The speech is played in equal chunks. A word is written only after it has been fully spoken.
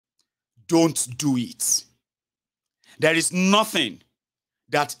don't do it. There is nothing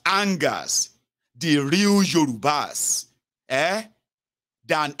that angers the real Yorubas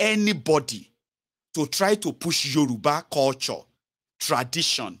than anybody to try to push Yoruba culture,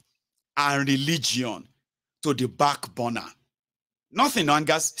 tradition, and religion to the back burner. Nothing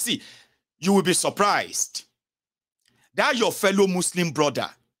angers. See, you will be surprised that your fellow Muslim brother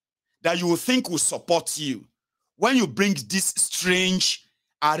that you will think will support you when you bring this strange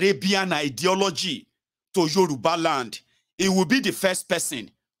Arabian ideology to Yoruba land, it will be the first person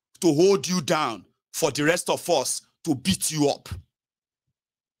to hold you down for the rest of us to beat you up.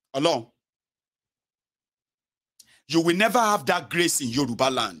 Along. You will never have that grace in Yoruba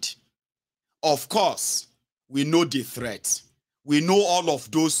land. Of course, we know the threat. We know all of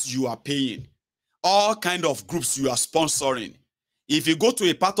those you are paying. All kind of groups you are sponsoring. If you go to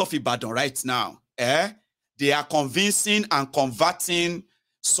a part of Ibadan right now, they are convincing and converting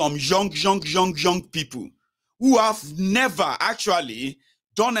some young people who have never actually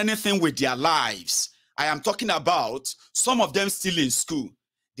done anything with their lives. I am talking about some of them still in school.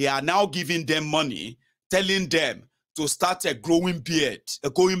 They are now giving them money, telling them to start a growing beard,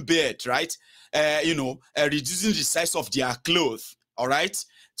 right? Reducing the size of their clothes, all right?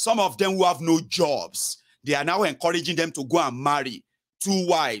 Some of them who have no jobs, they are now encouraging them to go and marry 2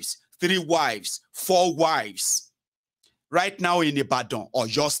 wives, 3 wives, 4 wives, right now in Ibadan or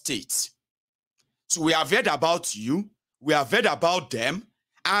your state. So we have heard about you, we have heard about them,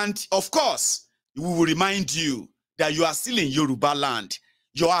 and of course, we will remind you that you are still in Yoruba land.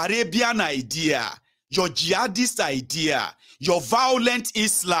 Your Arabian idea, your jihadist idea, your violent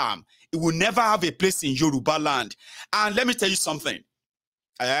Islam, it will never have a place in Yoruba land. And let me tell you something.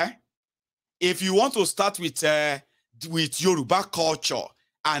 If you want to start with Yoruba culture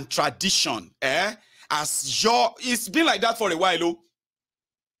and tradition, it's been like that for a while,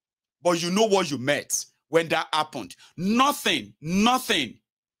 but you know what you met when that happened. Nothing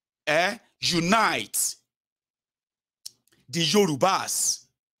unites the Yorubas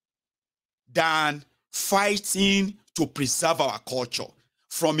than fighting to preserve our culture.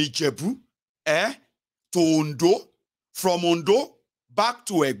 From Ijebu to Ondo, from Ondo back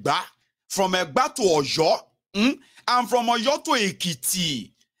to Egba, from Egba to Oyo, and from Oyo to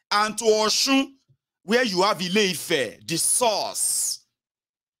Ekiti, and to Osun, where you have Ile-Ife, the source.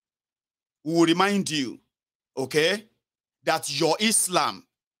 We will remind you, okay, that your Islam,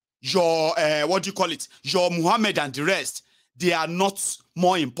 your, your Muhammad and the rest, they are not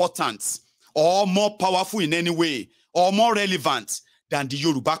more important or more powerful in any way or more relevant than the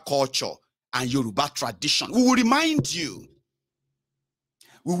Yoruba culture and Yoruba tradition. We will remind you.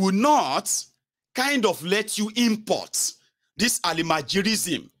 We will not kind of let you import this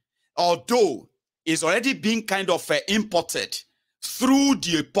alimajirism, although it's already been kind of imported through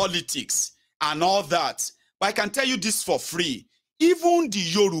the politics and all that. But I can tell you this for free. Even the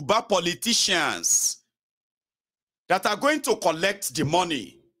Yoruba politicians that are going to collect the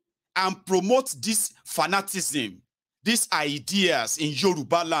money and promote this fanaticism, these ideas in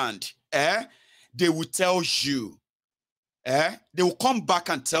Yoruba land, they will tell you, they will come back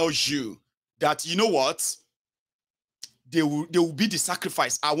and tell you that, you know what, they will be the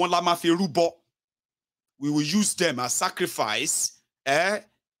sacrifice. We will use them as sacrifice,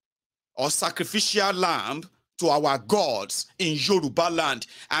 or sacrificial lamb to our gods in Yoruba land.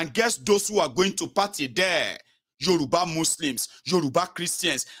 And guess those who are going to party there? Yoruba Muslims, Yoruba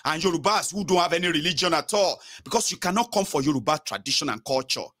Christians, and Yorubas who don't have any religion at all. Because you cannot come for Yoruba tradition and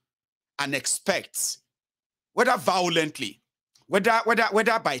culture and expect, whether violently,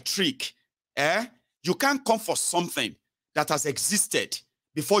 whether by trick, you can't come for something that has existed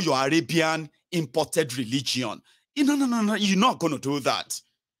before your Arabian imported religion. No, you're not going to do that.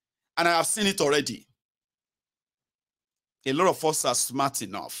 And I have seen it already. A lot of us are smart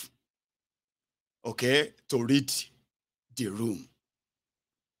enough, okay, to read the room.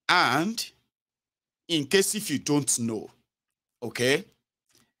 And in case if you don't know, okay,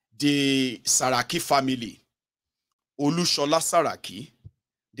 the Saraki family, Olushola Saraki,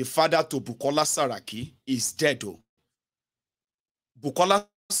 the father to Bukola Saraki, is dead. Bukola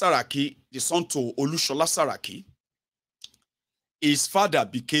Saraki, the son to Olushola Saraki, his father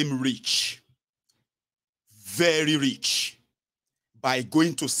became rich, very rich, by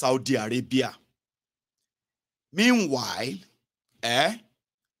going to Saudi Arabia. Meanwhile,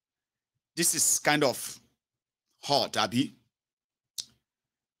 this is kind of hot, Abi.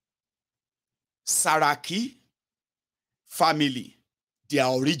 Saraki family, their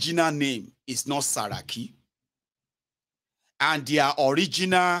original name is not Saraki. And their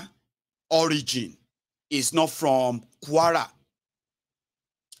original origin is not from Kwara.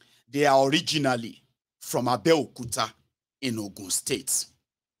 they are originally from Abeokuta in Ogun State.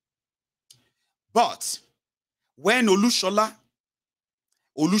 But when Olushola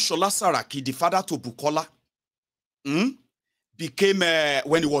Saraki, the father to Bukola, became,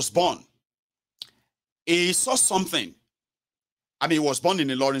 when he was born, he saw something. I mean, he was born in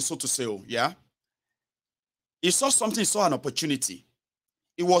Ilorin, so to say, yeah? He saw something, he saw an opportunity.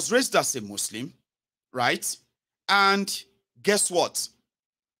 He was raised as a Muslim, right? And guess what?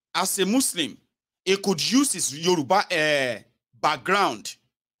 As a Muslim, he could use his Yoruba background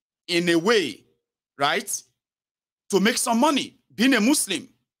in a way, right, to make some money, being a Muslim.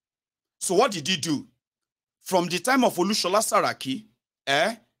 So what did he do? From the time of Olushola Saraki,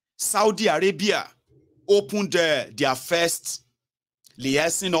 Saudi Arabia opened their first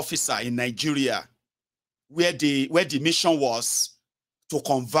liaison officer in Nigeria, where the mission was to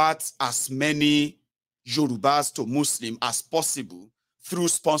convert as many Yorubas to Muslim as possible through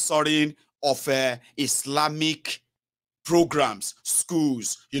sponsoring of Islamic programs,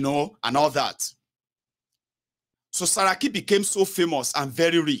 schools, and all that. So Saraki became so famous and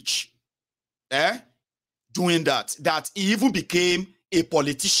very rich, doing that he even became a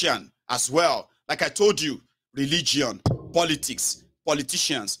politician as well. Like I told you, religion, politics,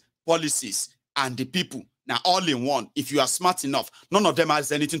 politicians, policies, and the people. Now, all in one. If you are smart enough, none of them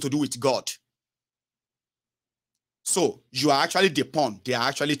has anything to do with God. So you are actually the pawn. They are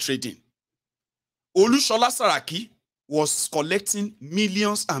actually trading. Olushola Saraki was collecting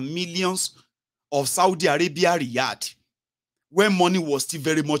millions and millions of Saudi Arabia riyad when money was still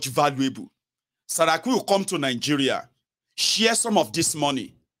very much valuable. Saraki will come to Nigeria, share some of this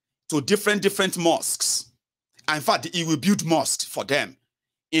money to different mosques. And in fact, he will build mosques for them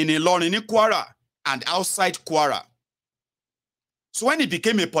in Ilorin, in Kwara, and outside Kwara. So when he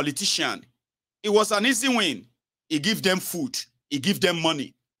became a politician, it was an easy win. He gave them food. He gave them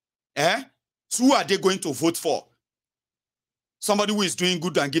money. So who are they going to vote for? Somebody who is doing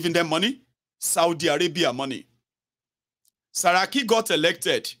good and giving them money? Saudi Arabia money. Saraki got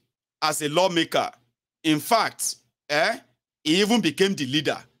elected as a lawmaker. In fact, he even became the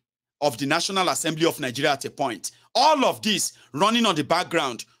leader of the National Assembly of Nigeria at a point. All of this running on the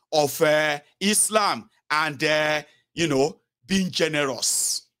background of Islam and, being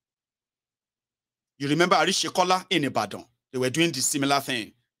generous. You remember Arishekola in Ibadan? They were doing the similar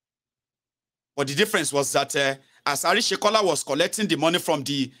thing. But the difference was that as Arishekola was collecting the money from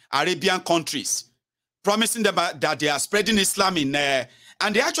the Arabian countries, promising them that they are spreading Islam in, and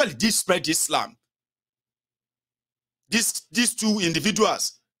they actually did spread Islam. These two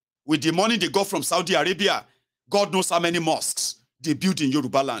individuals, with the money they got from Saudi Arabia, God knows how many mosques they built in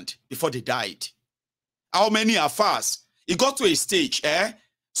Yoruba land before they died. How many are fast? It got to a stage,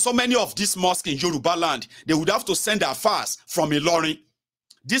 so many of these mosques in Yoruba land, they would have to send Afars from Ilorin.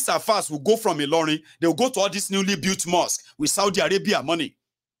 These Afars will go from Ilorin, they will go to all these newly built mosques with Saudi Arabia money.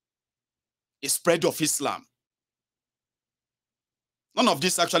 A spread of Islam. None of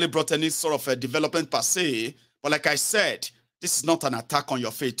this actually brought any sort of a development per se, but like I said, this is not an attack on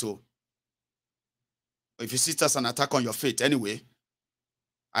your faith. If you see it as an attack on your faith anyway,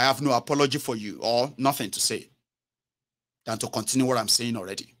 I have no apology for you or nothing to say than to continue what I'm saying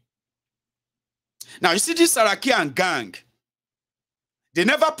already. Now, you see this Saraki and gang, they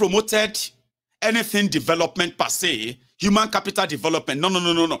never promoted anything development per se, human capital development.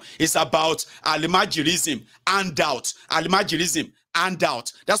 No. It's about alimajirism, handout. Alimajirism,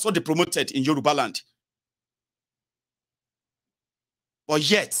 handout. That's what they promoted in Yoruba land. But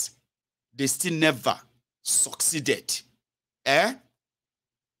yet, they still never succeeded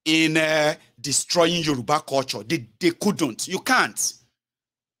in destroying Yoruba culture. They couldn't. You can't.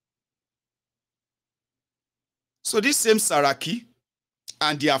 So this same Saraki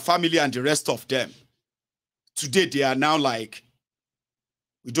and their family and the rest of them, today they are now like,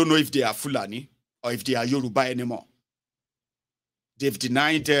 we don't know if they are Fulani or if they are Yoruba anymore. They've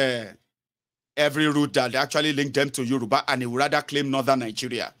denied every route that actually linked them to Yoruba, and they would rather claim northern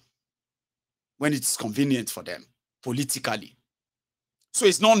Nigeria when it's convenient for them politically. So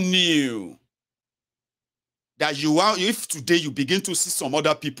it's not new that if today you begin to see some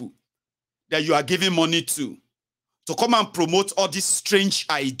other people that you are giving money to come and promote all this strange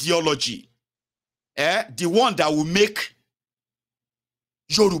ideology, the one that will make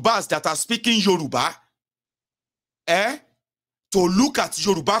Yorubas that are speaking Yoruba, to look at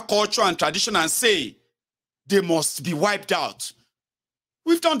Yoruba culture and tradition and say they must be wiped out.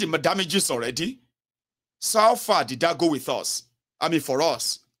 We've done the damages already. So how far did that go with us? I mean, for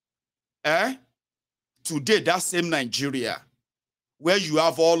us. Today, that same Nigeria, where you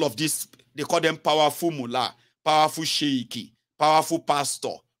have all of this, they call them powerful mullah, powerful sheikh, powerful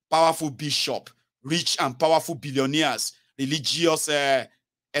pastor, powerful bishop, rich and powerful billionaires, religious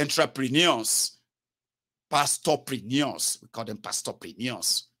entrepreneurs, pastorpreneurs. We call them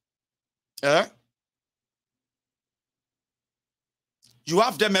pastorpreneurs. You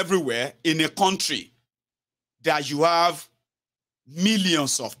have them everywhere in a country that you have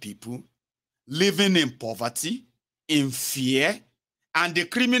millions of people living in poverty, in fear, and the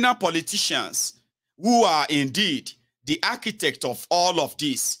criminal politicians who are indeed the architect of all of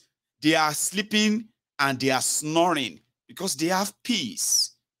this, they are sleeping and they are snoring because they have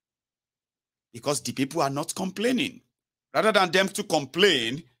peace. Because the people are not complaining. Rather than them to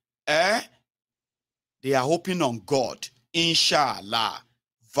complain, they are hoping on God. Inshallah,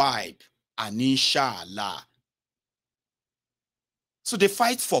 vibe, and inshallah. So they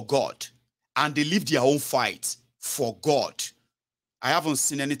fight for God and they live their own fight for God. I haven't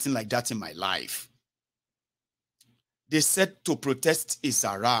seen anything like that in my life. They said to protest is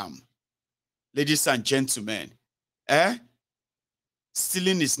haram. Ladies and gentlemen,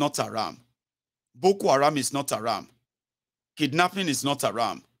 stealing is not haram. Boko Haram is not haram. Kidnapping is not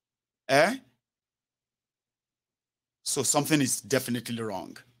haram. So something is definitely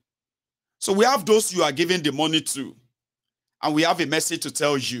wrong. So we have those you are giving the money to, and we have a message to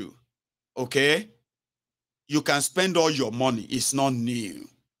tell you, okay? You can spend all your money. It's not new.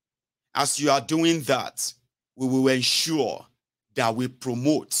 As you are doing that, we will ensure that we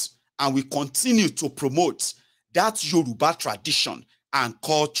promote and we continue to promote that Yoruba tradition and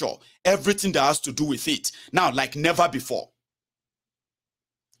culture, everything that has to do with it. Now, like never before.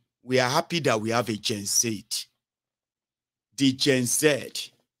 We are happy that we have a Gen Z. The Gen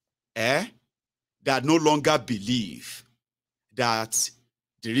Z, that no longer believe that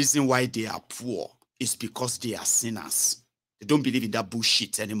the reason why they are poor is because they are sinners. They don't believe in that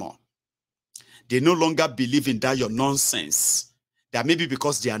bullshit anymore. They no longer believe in that your nonsense. That maybe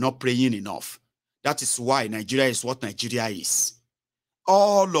because they are not praying enough. That is why Nigeria is what Nigeria is.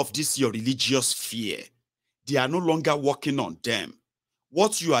 All of this, your religious fear, they are no longer working on them.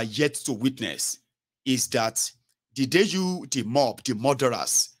 What you are yet to witness is that the day you, the mob, the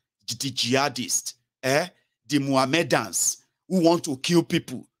murderers, the jihadists, the Muhammadans who want to kill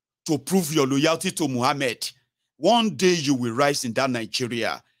people to prove your loyalty to Muhammad, one day you will rise in that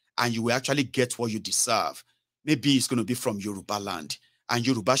Nigeria and you will actually get what you deserve. Maybe it's going to be from Yoruba land, and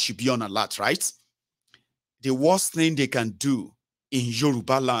Yoruba should be on alert, right? The worst thing they can do in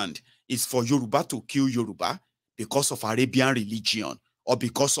Yoruba land is for Yoruba to kill Yoruba because of Arabian religion or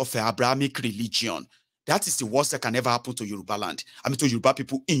because of Abrahamic religion. That is the worst that can ever happen to Yoruba land. I mean, to Yoruba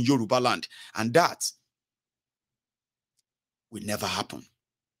people in Yoruba land. And that will never happen.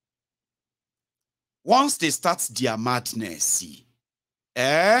 Once they start their madness,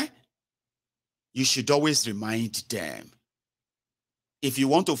 you should always remind them, if you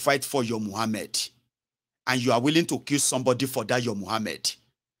want to fight for your Muhammad, and you are willing to kill somebody for that your Muhammad,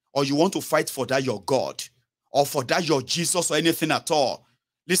 or you want to fight for that your God, or for that your Jesus or anything at all,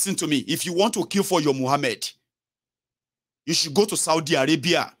 listen to me. If you want to kill for your Muhammad, you should go to Saudi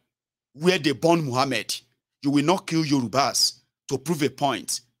Arabia, where they born Muhammad. You will not kill Yorubas to prove a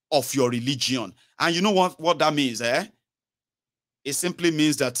point of your religion. And you know what that means, It simply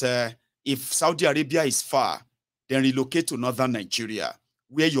means that if Saudi Arabia is far, then relocate to northern Nigeria,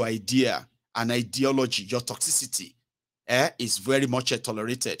 where your idea and ideology, your toxicity, is very much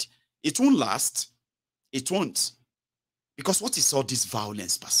tolerated. It won't last. It won't. Because what is all this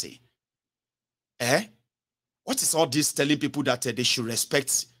violence per se? What is all this telling people that they should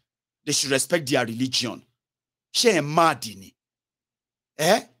respect their religion? Share madini.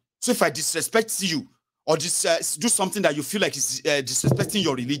 So if I disrespect you, or do something that you feel like is disrespecting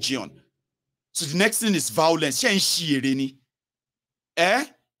your religion, so the next thing is violence.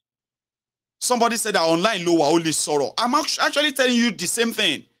 Somebody said that online lower only sorrow. I'm actually telling you the same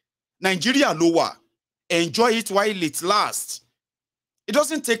thing. Nigeria lower. Enjoy it while it lasts. It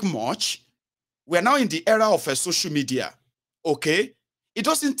doesn't take much. We're now in the era of social media. Okay? It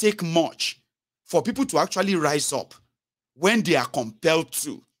doesn't take much for people to actually rise up when they are compelled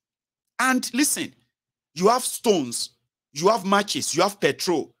to. And listen, you have stones, you have matches, you have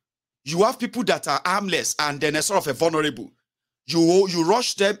petrol, you have people that are armless and then a sort of a vulnerable. You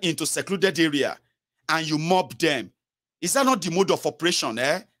rush them into secluded area and you mob them. Is that not the mode of operation,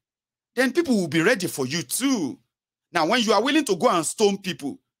 Then people will be ready for you too. Now, when you are willing to go and stone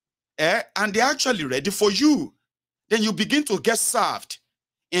people, and they're actually ready for you, then you begin to get served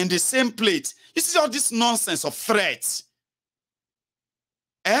in the same plate. You see all this nonsense of threats,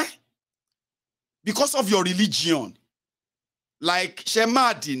 because of your religion. Like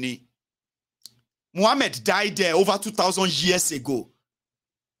Shemadini, Muhammad died there over 2,000 years ago.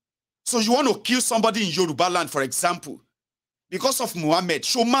 So you want to kill somebody in Yoruba land, for example, because of Muhammad.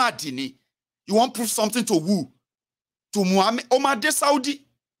 Shomadini. You want to prove something to who? To Muhammad. Omade Saudi.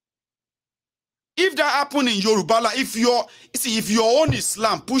 If that happened in Yoruba land, if your own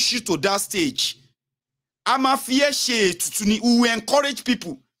Islam push you to that stage, I'ma fear we will encourage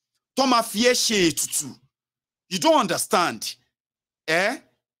people. Toma fear tutu. You don't understand.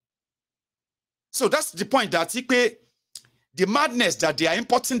 So that's the point that the madness that they are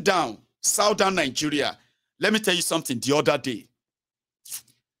importing down southern Nigeria. Let me tell you something. The other day,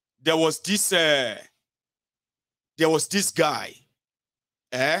 there was this guy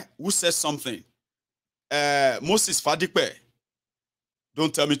who said something. Moses Fadikpe,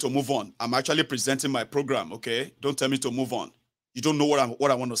 don't tell me to move on. I'm actually presenting my program, okay? Don't tell me to move on. You don't know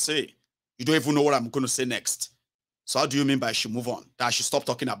what I want to say. You don't even know what I'm going to say next. So how do you mean by I should move on? That I should stop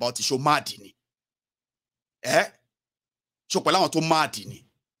talking about it? Show madini.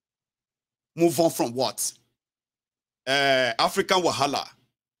 Move on from what? African Wahala.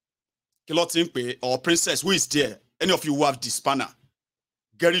 Kilotimpe or Princess, who is there? Any of you who have the spanner,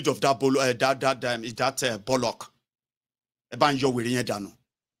 get rid of that bollock.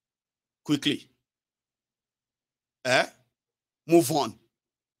 Quickly. Move on.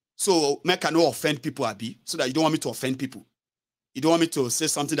 So make I no offend people, Abi, so that you don't want me to offend people. You don't want me to say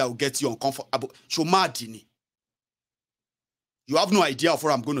something that will get you uncomfortable. Shomadini. You have no idea of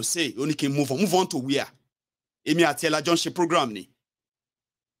what I'm going to say. You only can move on. Move on to where? Emi Atiela Johnson program ni.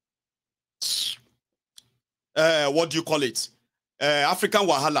 What do you call it? African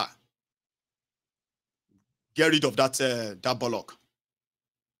Wahala. Get rid of that bollock.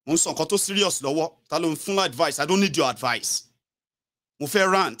 Monson koto serious lowo. Talon full advice. I don't need your advice.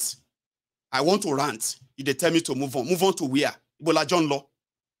 Mufe rant. I want to rant. You dey tell me to move on. Move on to where? Ibola John Law.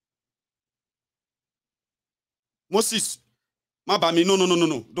 Moses. Mabami,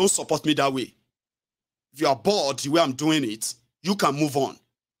 no. Don't support me that way. If you are bored the way I'm doing it, you can move on.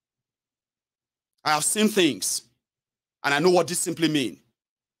 I have seen things, and I know what this simply means.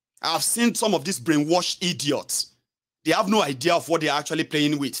 I have seen some of these brainwashed idiots. They have no idea of what they are actually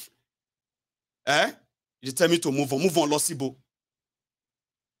playing with. You tell me to move on. Move on, Losibo.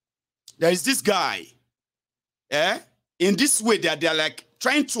 There is this guy. In this way, they are like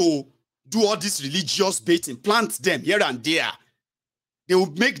trying to do all this religious baiting, plant them here and there. They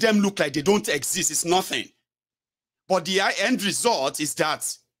will make them look like they don't exist. It's nothing. But the end result is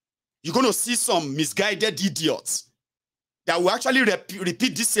that you're going to see some misguided idiots that will actually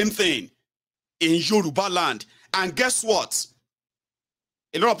repeat the same thing in Yoruba land. And guess what?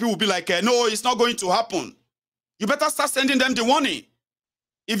 A lot of people will be like, no, it's not going to happen. You better start sending them the warning.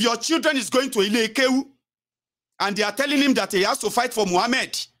 If your children is going to Ile-Ikeu and they are telling him that he has to fight for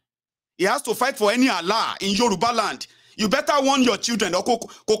Muhammad, he has to fight for any Allah in Yoruba land, you better warn your children.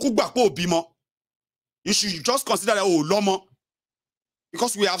 You should just consider that, oh, Lomo.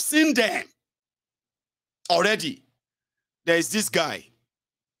 Because we have seen them already. There is this guy.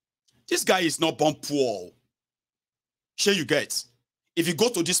 This guy is not born poor. Sure you get. If you go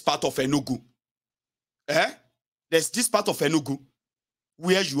to this part of Enugu, there's this part of Enugu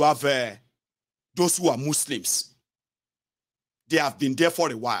where you have those who are Muslims. They have been there for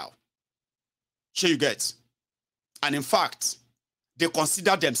a while. Sure you get. And in fact, they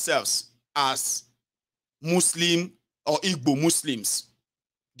consider themselves as Muslim or Igbo Muslims.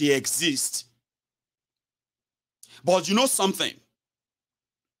 They exist. But you know something?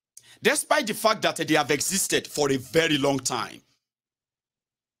 Despite the fact that they have existed for a very long time,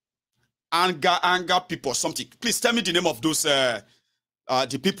 anger people, something. Please tell me the name of those, the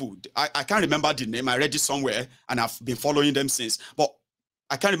people. I can't remember the name. I read it somewhere and I've been following them since. But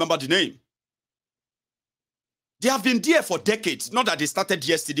I can't remember the name. They have been there for decades. Not that they started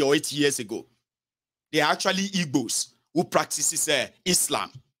yesterday or 8 years ago. They are actually Igbos who practices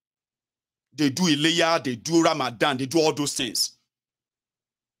Islam. They do Ileya, they do Ramadan, they do all those things.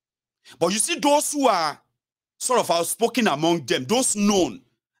 But you see those who are sort of outspoken among them, those known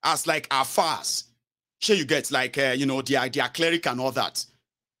as like Afars, sure you get like, you know, they are cleric and all that.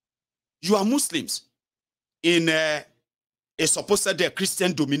 You are Muslims in a supposed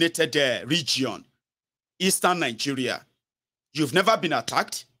Christian-dominated region, Eastern Nigeria. You've never been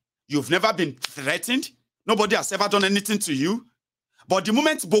attacked. You've never been threatened. Nobody has ever done anything to you. But the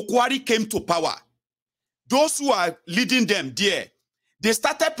moment Bokwari came to power, those who are leading them there, they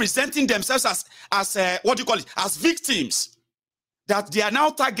started presenting themselves as what do you call it? As victims. That they are now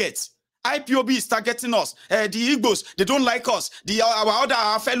targets. IPOB is targeting us. The Igbos, they don't like us.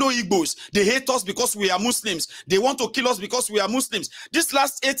 Our fellow Igbos, they hate us because we are Muslims. They want to kill us because we are Muslims. This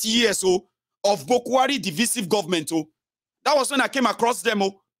last 8 years of Bokwari divisive government, that was when I came across them.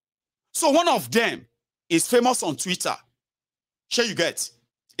 So one of them is famous on Twitter. Sure you get.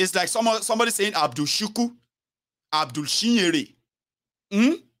 It's like somebody saying Abdul Shuku, Abdul Shinyere,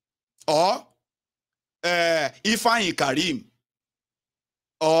 or Ifeanyi Karim,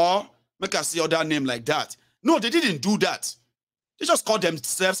 or make us see other name like that. No, they didn't do that. They just called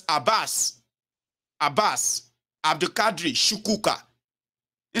themselves Abbas, Abdul Kadri Shukuka,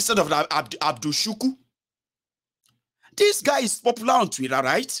 instead of Abdul Shuku. This guy is popular on Twitter,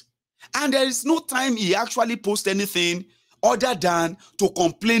 right? And there is no time he actually posts anything other than to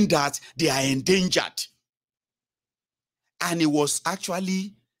complain that they are endangered. And he was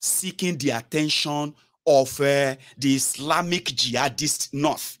actually seeking the attention of the Islamic jihadist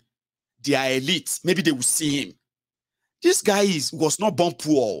north, their elite. Maybe they will see him. This guy was not born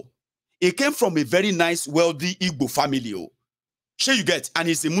poor. He came from a very nice, wealthy Igbo family. Sure you get, and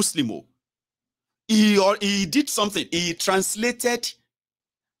he's a Muslim. He did something. He translated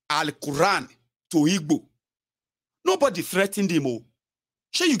Al-Quran to Igbo. Nobody threatened him.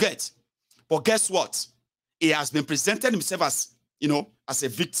 Sure you get. But guess what? He has been presented himself as, as a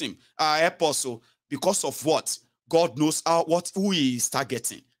victim. Also, because of what? God knows who he is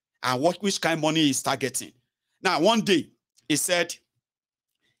targeting and which kind of money he is targeting. Now, one day, he said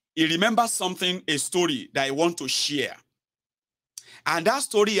he remembers something, a story that he wants to share. And that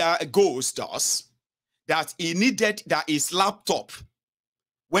story goes thus, that he needed that his laptop,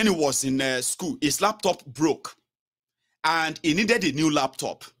 when he was in school, his laptop broke. And he needed a new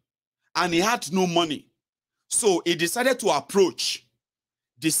laptop. And he had no money. So he decided to approach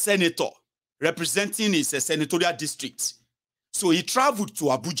the senator representing his senatorial district. So he traveled to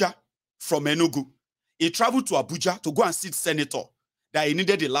Abuja from Enugu. He traveled to Abuja to go and see the senator that he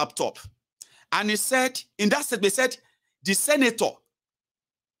needed a laptop. And he said, in that statement, he said, the senator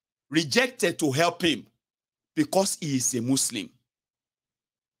rejected to help him because he is a Muslim.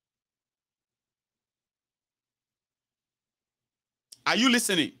 Are you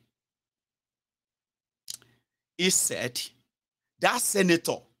listening? He said that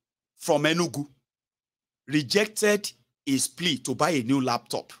senator from Enugu rejected his plea to buy a new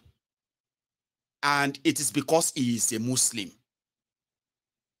laptop. And it is because he is a Muslim.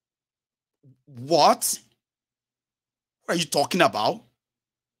 What? What are you talking about?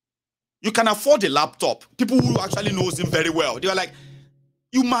 You can afford a laptop. People who actually knows him very well, they were like,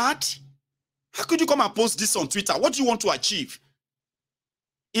 you mad? How could you come and post this on Twitter? What do you want to achieve?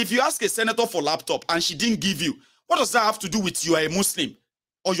 If you ask a senator for laptop and she didn't give you, what does that have to do with you are a Muslim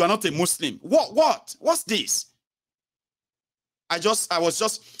or you are not a Muslim? What's this? I was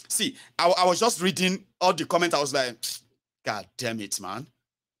just reading all the comments. I was like, God damn it, man.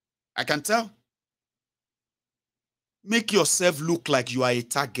 I can tell. Make yourself look like you are a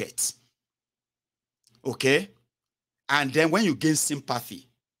target. Okay? And then when you gain sympathy,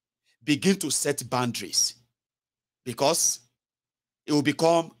 begin to set boundaries. Because it will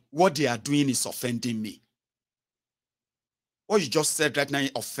become what they are doing is offending me. What you just said right now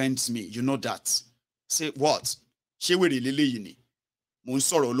offends me. You know that. Say what? She will really yini.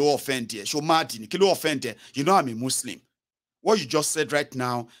 Munsoro lo offend you. Show mad kilo offend you. You know I'm a Muslim. What you just said right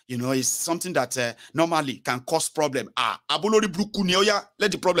now, is something that normally can cause problem. Abolori brukuni. Oh yeah,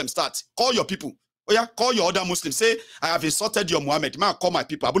 let the problem start. Call your people. Oh yeah, call your other Muslims. Say I have insulted your Muhammad. Man, call my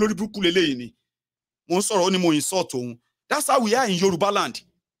people. Abolori brukulele yini. Munsoro oni mo insult. That's how we are in Yoruba land.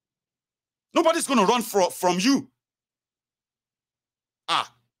 Nobody's going to run from you.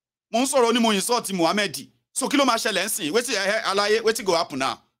 Monsoro oni mo insult Muhammad. So kilo ma shele nsin. Wetin go happen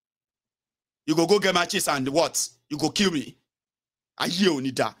now? You go get my cheese and what? You go kill me. Aye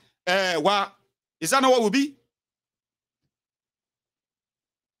onida. Is that not what will be?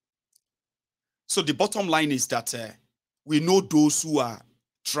 So the bottom line is that we know those who are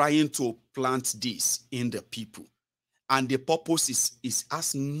trying to plant this in the people. And the purpose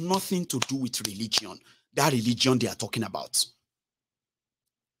has nothing to do with religion. That religion they are talking about.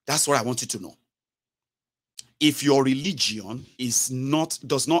 That's what I want you to know. If your religion does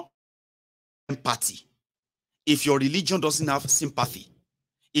not have empathy, if your religion doesn't have sympathy,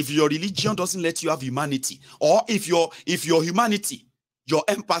 if your religion doesn't let you have humanity, or if your humanity, your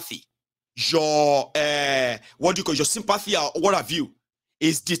empathy, your your sympathy or what have you,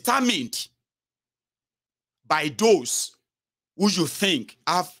 is determined by those who you think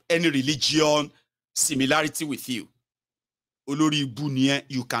have any religion similarity with you, Olori Bunye,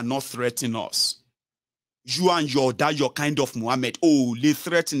 you cannot threaten us. You and your kind of Muhammad. Oh, they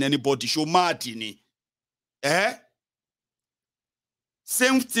threaten anybody. Show madini.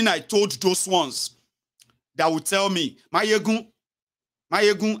 Same thing I told those ones that would tell me, Mayegun,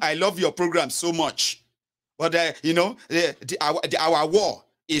 I love your program so much. But our war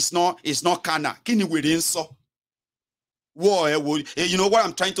It's not kana. Kini within so. You know what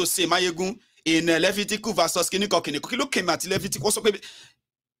I'm trying to say, Mayegun? In Leviticus versus Kiniko, Kilo came at Leviticus.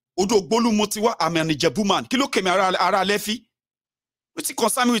 Odo Bolu Motiwa, I'm an Ijebu man. Kilo came ara Lefi. What's it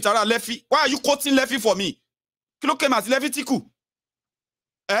concern me with ara Lefi? Why are you quoting Lefi for me? Kilo came at Leviticus.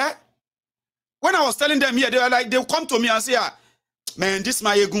 Eh? When I was telling them here, they were like, they'll come to me and say, man, this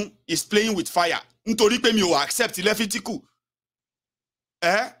Mayegun is playing with fire. Ntori pe mi o accept Leviticus.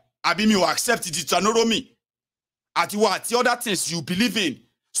 Abi mi o accept Deuteronomy. At what the other things you believe in.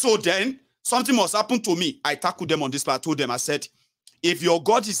 So then, something must happen to me. I tackled them on this part. I told them, I said, if your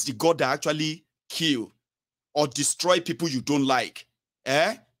God is the God that actually kill or destroy people you don't like,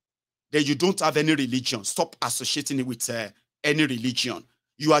 then you don't have any religion. Stop associating it with any religion.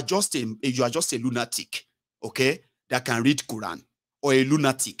 You are just a lunatic, okay, that can read Quran, or a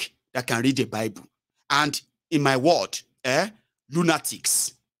lunatic that can read the Bible. And in my word,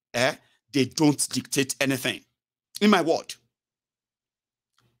 lunatics, they don't dictate anything. In my word.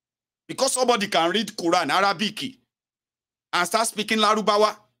 Because somebody can read Quran, Arabic, and start speaking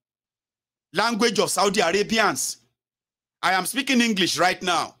Larubawa, language of Saudi Arabians. I am speaking English right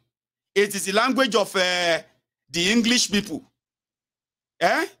now. It is the language of the English people.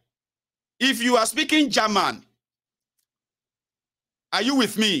 If you are speaking German, are you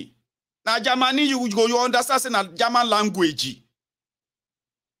with me? Now, Germany, you understand German language.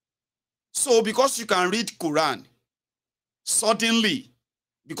 So, because you can read Quran, suddenly,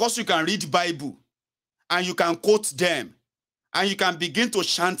 because you can read Bible, and you can quote them, and you can begin to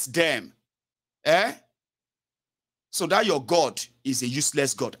chant them, so that your God is a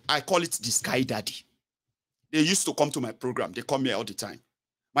useless God. I call it the Sky Daddy. They used to come to my program. They come here all the time.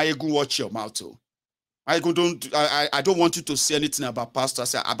 Mayegun, watch your mouth. Mayegun, I don't want you to say anything about pastor. I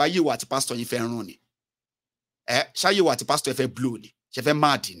say, about you what pastor if you shall you what pastor if you blue ni? If you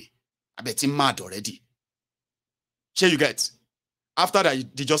mad ni? I bet him mad already. Shall you get? After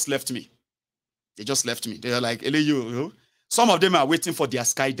that, they just left me. They just left me. They are like, you. Some of them are waiting for their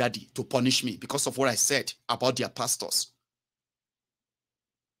Sky Daddy to punish me because of what I said about their pastors.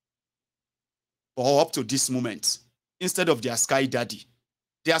 But up to this moment, instead of their Sky Daddy,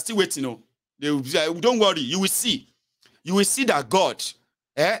 they are still waiting. Don't worry, you will see. You will see that God,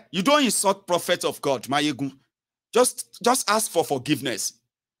 you don't insult prophet of God, Mayegun. Just ask for forgiveness.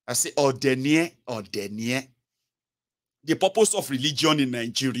 I say, ordenier. The purpose of religion in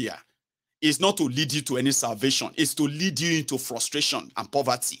Nigeria is not to lead you to any salvation. It's to lead you into frustration and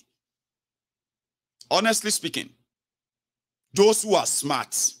poverty. Honestly speaking, those who are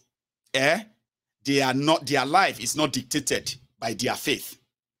smart, they are not, their life is not dictated by their faith.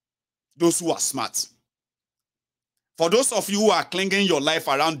 Those who are smart. For those of you who are clinging your life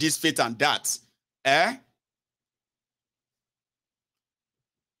around this faith and that,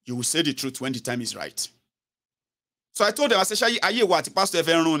 you will say the truth when the time is right. So I told them, I said, "Aye, what pastor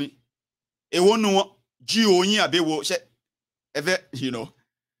ever running? You know."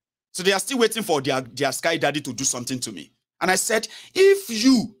 So they are still waiting for their Sky Daddy to do something to me. And I said, if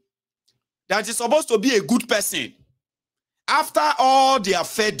you, that is supposed to be a good person, after all they have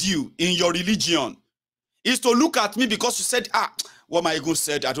fed you in your religion, is to look at me because you said, what Mayegun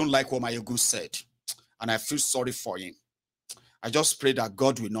said, I don't like what Mayegun said. And I feel sorry for him. I just pray that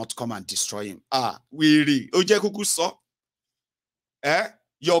God will not come and destroy him. Weary.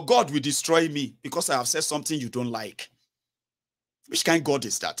 Your God will destroy me because I have said something you don't like. Which kind of God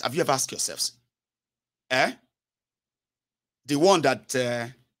is that? Have you ever asked yourselves? The one that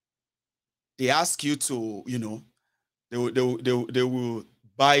they ask you to, you know, they will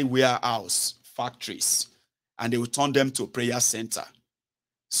buy warehouse, factories, and they will turn them to a prayer center.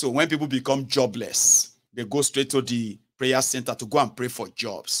 So when people become jobless, they go straight to the prayer center to go and pray for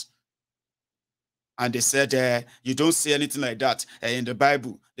jobs. And they said, you don't say anything like that in the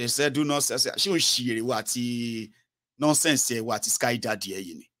Bible. They said, do not say, nonsense, what is Sky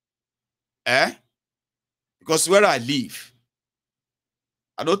Daddy? Because where I live,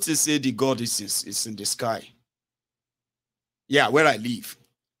 I don't say the God is in the sky. Yeah, where I live,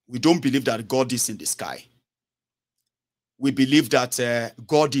 we don't believe that God is in the sky. We believe that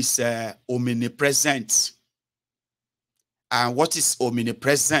God is omnipresent. And what is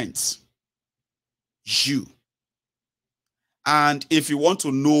omnipresent? You. And if you want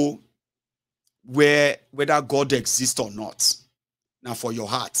to know whether God exists or not, now for your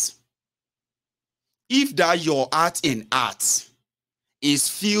heart, if that your heart in heart is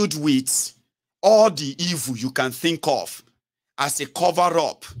filled with all the evil you can think of as a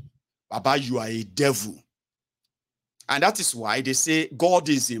cover-up, Baba, you are a devil. And that is why they say God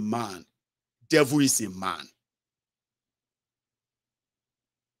is a man, devil is a man.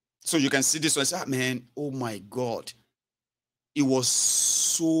 So you can see this one. Say, ah, man, oh my God. It was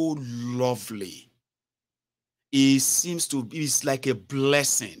so lovely. It seems to be, it's like a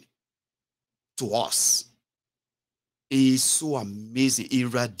blessing to us. It is so amazing.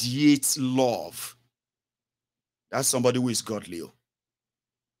 It radiates love. That's somebody who is godly.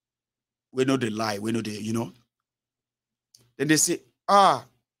 We know they lie. We know they, you know. Then they say, ah,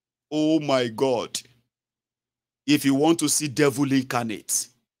 oh my God. If you want to see devil incarnate,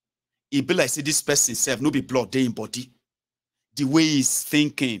 it be like, see, this person self, no be blood, they in body. The way he's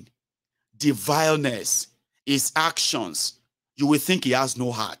thinking, the vileness, his actions, you will think he has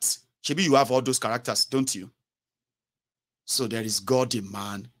no heart. Maybe you have all those characters, don't you? So there is God in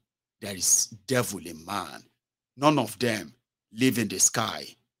man, there is devil in man. None of them live in the sky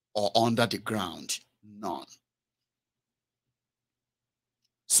or under the ground. None.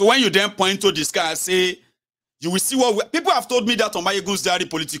 So when you then point to the sky and say, you will see what people have told me that on Mayegun's Diary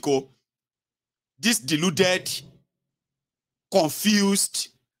Politico, this deluded, confused,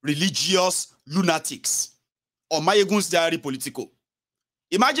 religious lunatics on Mayegun's Diary Politico.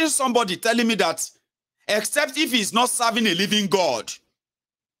 Imagine somebody telling me that, except if he's not serving a living God.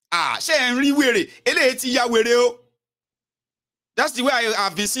 That's the way I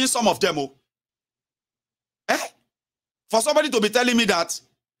have been seeing some of them. For somebody to be telling me that,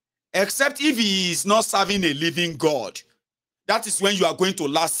 except if he is not serving a living God, that is when you are going to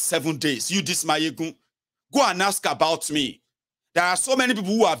last 7 days. You, this Mayegun, go and ask about me. There are so many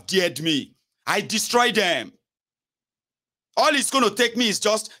people who have dared me. I destroy them. All it's going to take me is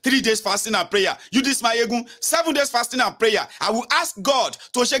just 3 days fasting and prayer. You, this Mayegun, 7 days fasting and prayer. I will ask God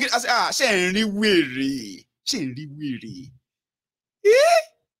to shake it. I say, weary.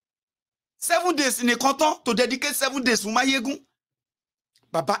 7 days in a canton to dedicate 7 days for Mayegun.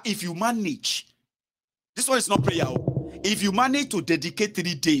 Baba, if you manage, this one is not prayer. If you manage to dedicate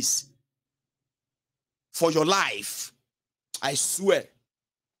 3 days for your life, I swear,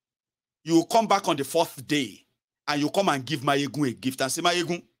 you will come back on the 4th day and you come and give Mayegun a gift and say,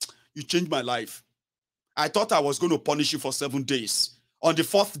 Mayegun, you changed my life. I thought I was going to punish you for 7 days. On the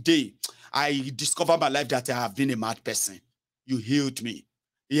 4th day, I discovered my life that I have been a mad person. You healed me.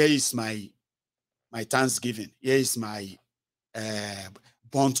 Here is my thanksgiving. Here is my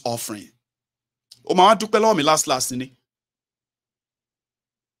burnt offering. Oh, my last.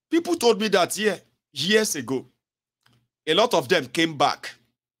 People told me that years ago. A lot of them came back.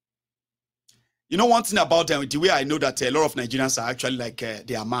 You know one thing about them, the way I know that a lot of Nigerians are actually like,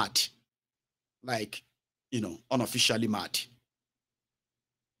 they are mad. Like, you know, unofficially mad.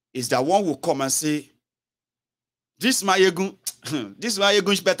 Is that one will come and say, this Mayegun, this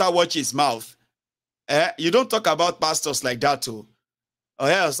Mayegun better watch his mouth. You don't talk about pastors like that too. Or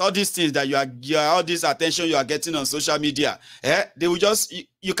else all these things that you are all this attention you are getting on social media, they will just,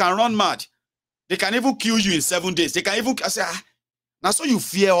 you can run mad. They can even kill you in 7 days. They can even say, now so you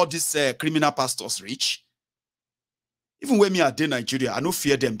fear all these criminal pastors, Rich. Even when me are in Nigeria, I don't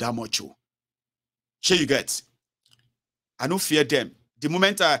fear them that much. Sure you get. I don't fear them. The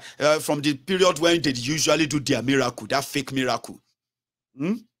moment from the period when they usually do their miracle, that fake miracle,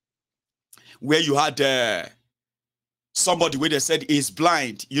 where you had somebody where they said is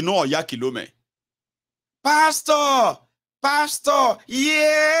blind, you know, Oyakilome. Pastor,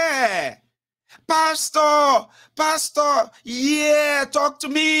 yeah. Pastor, yeah, talk to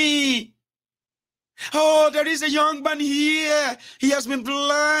me. Oh, there is a young man here. He has been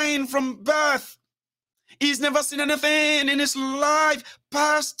blind from birth. He's never seen anything in his life.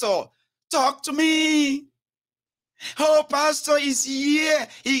 Pastor, talk to me. Oh, pastor is here.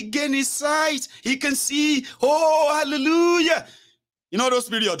 He gained his sight. He can see. Oh, hallelujah. You know those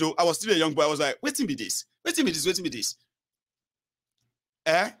periods, though, I was still a young boy. I was like, waiting be this.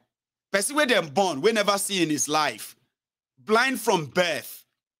 Person where them born, we never see in his life. Blind from birth.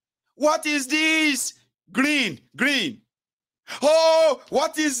 What is this? Green. Oh,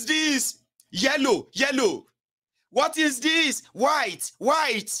 what is this? Yellow. What is this? White.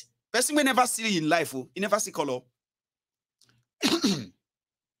 Person we never see in life, he never see color.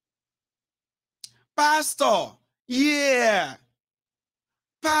 Pastor, yeah.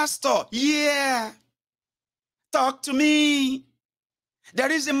 Talk to me.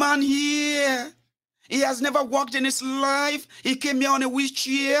 There is a man here. He has never walked in his life. He came here on a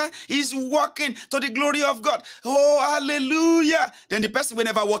wheelchair. He's walking to the glory of God. Oh, hallelujah. Then the person will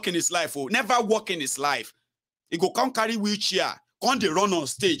never walk in his life. Never walk in his life. He go come carry wheelchair. Come they run on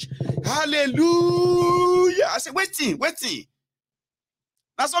stage. Hallelujah. I say, waiting.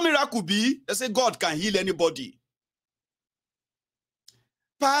 That's what miracle be. They say God can heal anybody.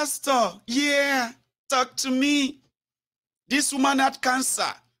 Pastor, yeah, talk to me. This woman had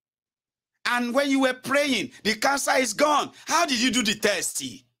cancer. And when you were praying, the cancer is gone. How did you do the test?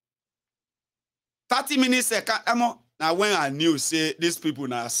 30 minutes. Now, when I knew, say, these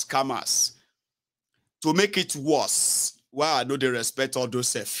people are scammers. To make it worse, why I know they respect all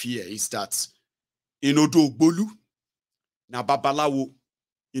those fear is that, do bolu, na babalawo,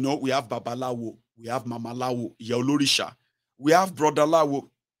 we have babalawo, we have mamalawo, yolorisha, we have brother lawo,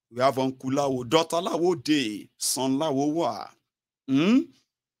 we have uncle lawo, daughter lawo day, son lawo wa.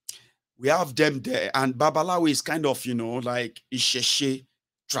 We have them there, and babalawo is kind of, like isheshe,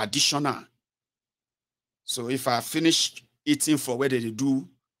 traditional. So if I finish eating for where they do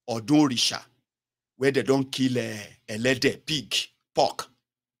odorisha, where they don't kill a leather, pig, pork.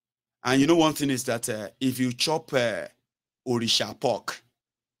 And one thing is that if you chop orisha pork,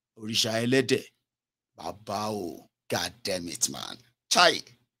 orisha elede, babao, god damn it, man. Chai.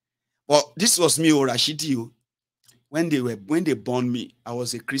 Well, this was me, Rashidi. When they born me, I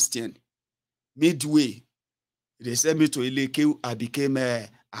was a Christian. Midway, they sent me to Ileke. I became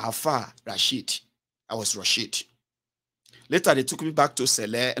Alpha Rashid. I was Rashid. Later, they took me back to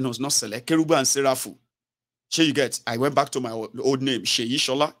Sele, and it was not Sele, Keruba and Seraphu. You get, I went back to my old name, Sheyi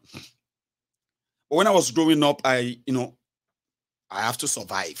Shola. But when I was growing up, I have to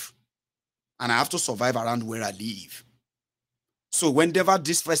survive. And I have to survive around where I live. So whenever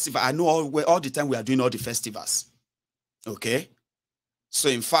this festival, I know all the time we are doing all the festivals. Okay? So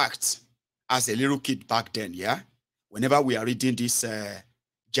in fact, as a little kid back then, whenever we are reading this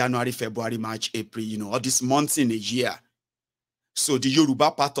January, February, March, April, all these months in a year, so the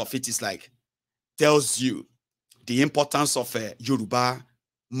Yoruba part of it is like, tells you the importance of Yoruba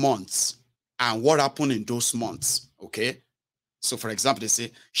months and what happened in those months, okay? So for example, they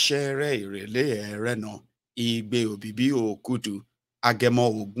say, Shere irele ereno, igbe obibi okudu, agemo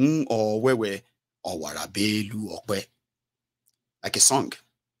ogun owewe, owarabelu okwe. Like a song,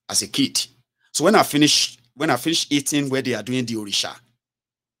 as a kid. So when I finish eating where they are doing the orisha,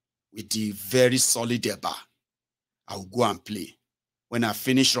 with the very solid eba, I will go and play. When I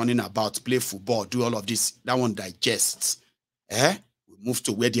finish running about, play football, do all of this, that one digests. We move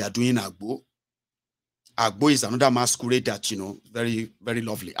to where they are doing Agbo. Agbo is another masquerade that, very, very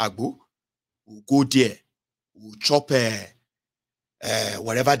lovely. Agbo, we'll go there, we'll chop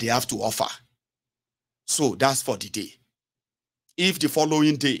whatever they have to offer. So that's for the day. If the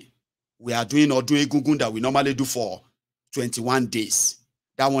following day, we are doing Odun Egungun that we normally do for 21 days,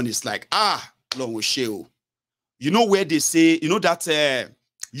 that one is like, long sheo. You know where they say, that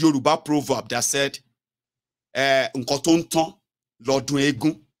Yoruba proverb that said, Nkotonton, lodun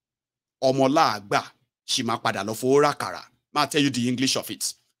egun, omola agba, shima pada lo fora kara. I'll tell you the English of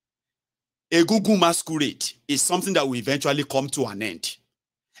it. Egungun masquerade is something that will eventually come to an end.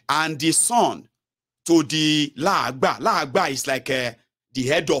 And the son to the La Agba is like the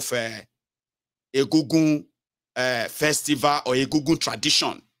head of Egungun festival or Egungun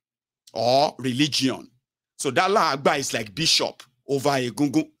tradition or religion. So that La Agba is like bishop over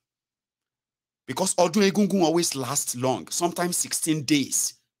Egungun. Because Odun Egungun always lasts long. Sometimes 16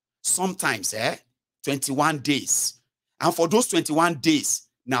 days. Sometimes 21 days. And for those 21 days,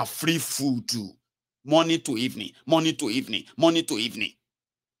 now free food too. Morning to evening, morning to evening, morning to evening.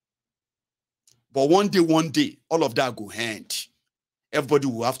 But one day, all of that go hand. Everybody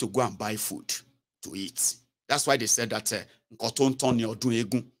will have to go and buy food to eat. That's why they said that Odun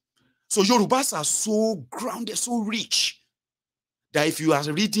Egun. So Yorubas are so grounded, so rich, that if you are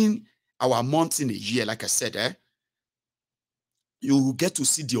reading our months in a year, like I said, you will get to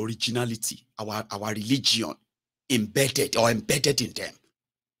see the originality, our religion embedded in them.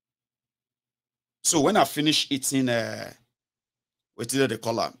 So when I finish eating, what did they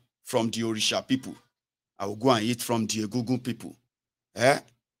call them? From the Orisha people, I will go and eat from the Egungun people.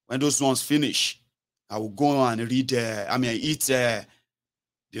 When those ones finish, I will go and read, eat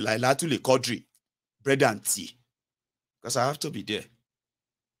the Lailatul Qadri, bread and tea. Because I have to be there.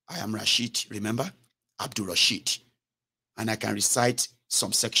 I am Rashid, remember? Abdul Rashid. And I can recite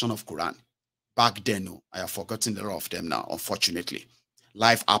some section of Quran. Back then, I have forgotten a lot of them now, unfortunately.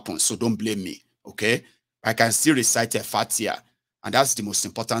 Life happens, so don't blame me, okay? I can still recite a Fatiha, and that's the most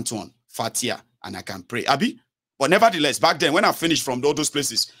important one, Fatiha, and I can pray. Abi? But nevertheless, back then, when I finished from all those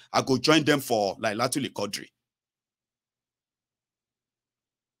places, I go join them for Lailatul Qadri.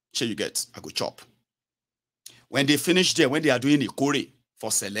 Sure you get, I go chop. When they finish there, when they are doing Ikore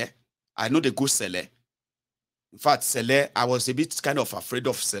for Sele, I know they go Sele. In fact, Sele, I was a bit kind of afraid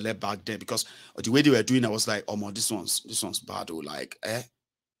of Sele back then because the way they were doing, I was like, oh man, this one's bad. Or like,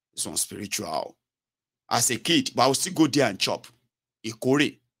 this one's spiritual. As a kid, but I would still go there and chop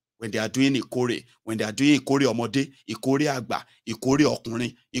Ikore when they are doing ìkórè, when they are doing ìkórè ọmọdé, ìkórè àgbà, ìkórè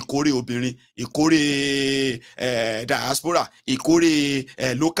ọkùnrin, ìkórè obìnrin, ìkórè diaspora,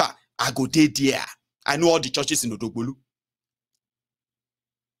 ìkórè local, I go dey there. I know all the churches in Odogbolu.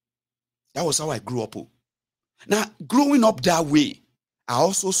 That was how I grew up. Now, growing up that way, I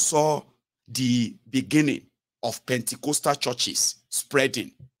also saw the beginning of Pentecostal churches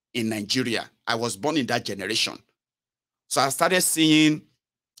spreading in Nigeria. I was born in that generation. So I started seeing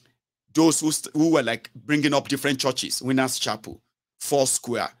those who were like bringing up different churches, Winners Chapel, Four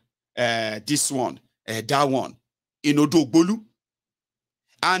Square, this one, that one, in Odogbolu.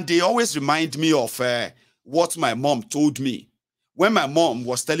 And they always remind me of what my mom told me. When my mom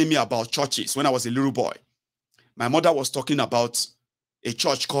was telling me about churches when I was a little boy, my mother was talking about a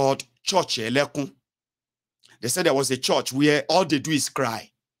church called Church Elekun. They said there was a church where all they do is cry.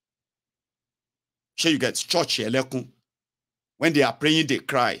 Sure, you get Church Elekun. When they are praying, they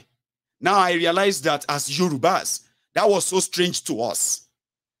cry. Now I realized that as Yorubas, that was so strange to us,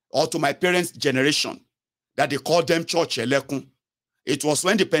 or to my parents' generation, that they called them Church Elekun. It was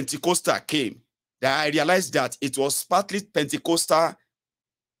when the Pentecostal came that I realized that it was partly Pentecostal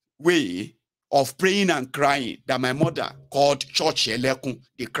way of praying and crying that my mother called Church Elekun,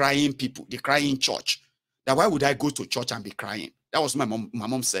 the crying people, the crying church. That why would I go to church and be crying? That was my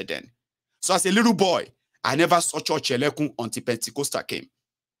mom said then. So as a little boy, I never saw Church Elekun until Pentecostal came.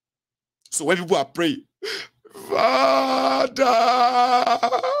 So when people are praying, Father,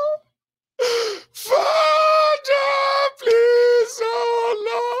 please,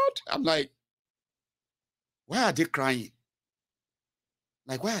 oh Lord. I'm like, why are they crying?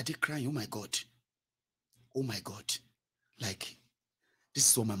 Like, why are they crying? Oh my God. Oh my God. Like, this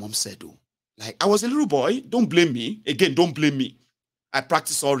is what my mom said, though. Like, I was a little boy. Don't blame me. Again, don't blame me. I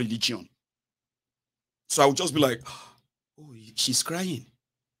practice all religion. So I would just be like, oh, she's crying.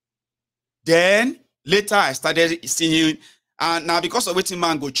 Then, later, I started seeing, and now because of waiting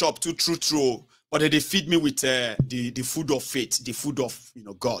man go chop too true, but they feed me with the food of faith, the food of,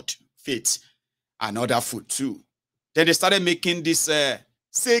 God, faith, and other food too. Then they started making this, and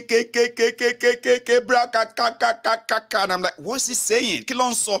I'm like, what's he saying?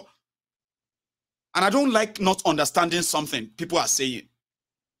 Kilonso. And I don't like not understanding something people are saying.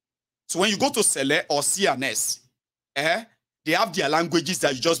 So when you go to Sele or CNS, they have their languages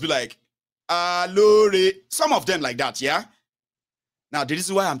that you just be like, Alore. Some of them like that, yeah? Now, the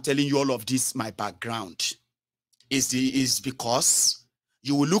reason why I'm telling you all of this, my background, is because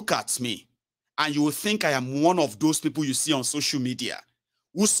you will look at me and you will think I am one of those people you see on social media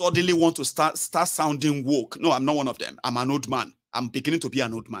who suddenly want to start sounding woke. No, I'm not one of them. I'm an old man. I'm beginning to be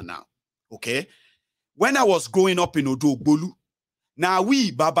an old man now, okay? When I was growing up in Odogbolu, now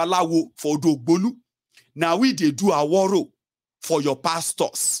we babalawo for Odogbolu, now we they do aworo for your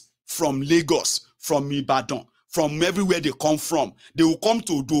pastors from Lagos, from Ibadan, from everywhere they come from. They will come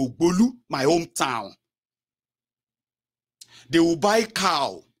to Odogbolu, my hometown. They will buy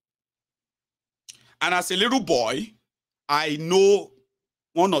cow. And as a little boy, I know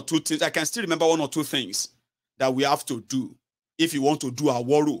one or two things. I can still remember one or two things that we have to do if you want to do a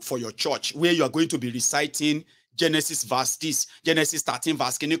waro for your church, where you are going to be reciting Genesis verse this, Genesis 13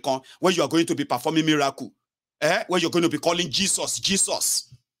 verse kinikon, where you are going to be performing miracle, where you're going to be calling Jesus,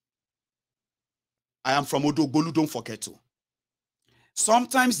 Jesus. I am from Odogbolu, don't forget to.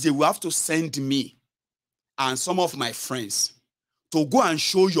 Sometimes they will have to send me and some of my friends to go and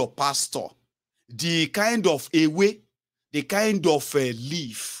show your pastor the kind of a way, the kind of a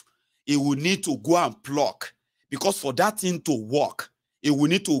leaf he will need to go and pluck, because for that thing to work, he will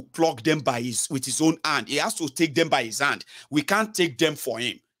need to pluck them with his own hand. He has to take them by his hand. We can't take them for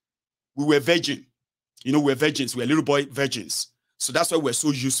him. We were virgin. We're virgins. We're little boy virgins. So that's why we're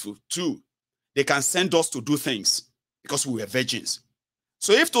so useful too. They can send us to do things because we were virgins.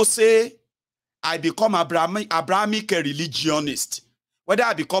 So if to say I become Abrahamic religionist, whether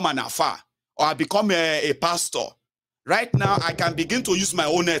I become an Afa or I become a pastor, right now I can begin to use my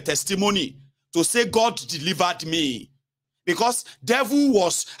own testimony to say God delivered me. Because I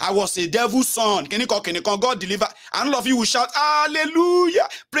was a devil's son. God delivered. And all of you will shout, hallelujah,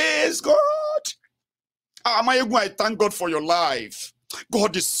 praise God. Mayegun, I thank God for your life.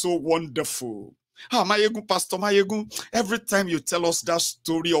 God is so wonderful. Mayegun, Pastor Mayegun, every time you tell us that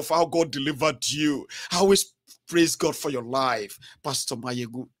story of how God delivered you, I always praise God for your life, Pastor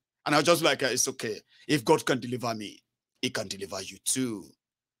Mayegun. And I'll just be like, it's okay. If God can deliver me, he can deliver you too.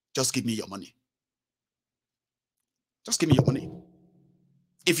 Just give me your money. Just give me your money.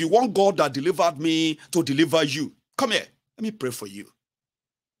 If you want God that delivered me to deliver you, come here. Let me pray for you.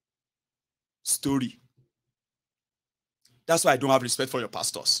 Story. That's why I don't have respect for your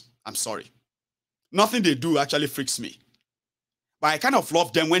pastors. I'm sorry. Nothing they do actually freaks me. But I kind of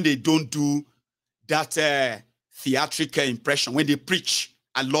love them when they don't do that theatrical impression. When they preach,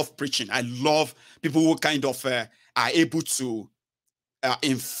 I love preaching. I love people who kind of are able to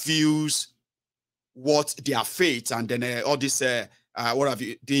infuse what their faith and then all this, what have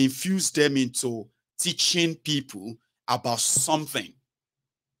you, they infuse them into teaching people about something.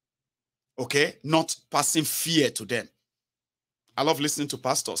 Okay? Not passing fear to them. I love listening to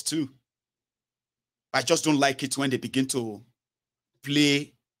pastors too. I just don't like it when they begin to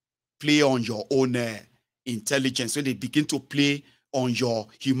play on your own intelligence, when they begin to play on your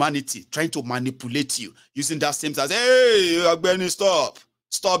humanity, trying to manipulate you, using that same as, hey, Agbeni,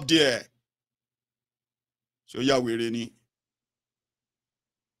 stop there. So yeah, we're in.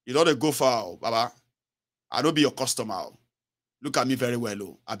 You don't go far, Baba. I don't be your customer. Look at me very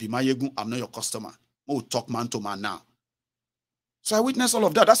well. I be Mayegun, I'm not your customer. We'll talk man to man now. So I witnessed all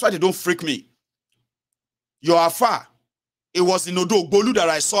of that. That's why they don't freak me. You're afar. It was in Odo Bolu that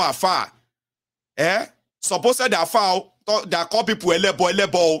I saw afar. Supposedly afar, that call people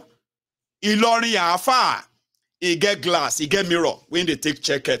elebo. Ilorin afar. He get glass, he get mirror. When they take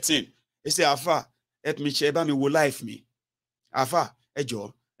check it in, they say afar, let me check me will life me. Afar,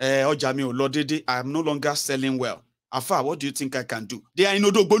 Ejo, Ojami o lodede, I am no longer selling well. Afar, what do you think I can do? They are in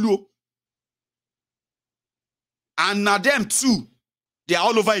Odo Bolu. And now them too, they are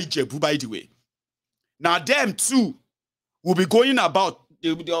all over Ijebu, by the way. Now them too will be going about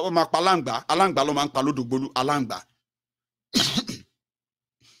Alangba.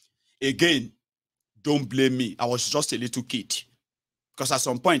 Again, don't blame me. I was just a little kid. Because at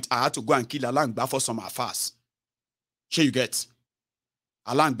some point, I had to go and kill Alangba for some affairs. Sure you get?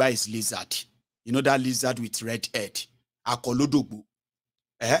 Alangba is lizard. You know that lizard with red head. Akolodogbu.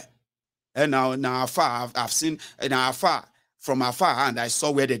 And now afar, I've seen, from afar, and I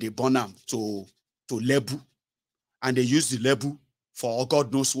saw where they burn them to lebu. And they use the lebu for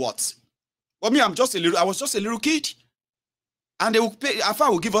God knows what. But me, I was just a little kid. And they will pay, Afar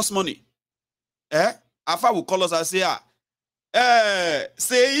will give us money. Afar will call us and say,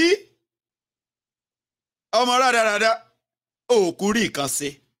 say, oh, kuri kan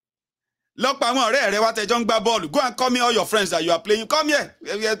say. Go and call me all your friends that you are playing. Come here.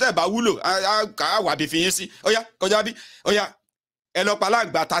 Oh yeah, Kojabi. Oh yeah.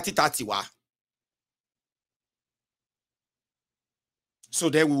 Elokpalangba 30 wa. So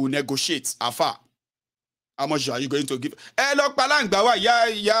then we will negotiate. Afar, how much are you going to give?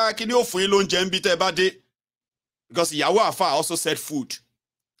 Because Yawa Afar also said food.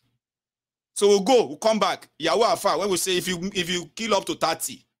 So we'll come back. Yawa Afar, when we say if you kill up to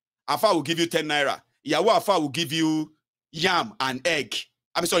 30, Afar will give you 10 naira. Yawa Afar will give you yam and egg.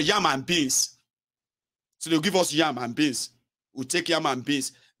 Yam and beans. So they'll give us yam and beans. We'll take yam and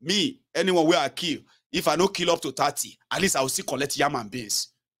beans. Me, anyone where I kill, if I don't kill up to 30, at least I will still collect yam and beans.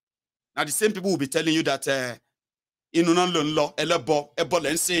 Now, the same people will be telling you that I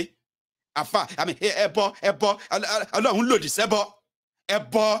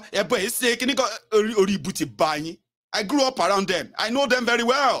grew up around them. I know them very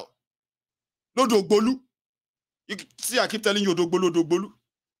well. No dogbolu. You see, I keep telling you dogbolu.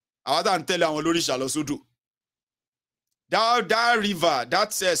 I rather tell you Olori Shalosudu. That river,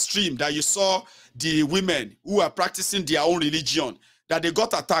 that stream that you saw the women who are practicing their own religion, that they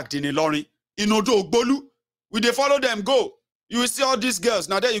got attacked in Ilorin, in Odo Ogbolu, will they follow them go? You will see all these girls.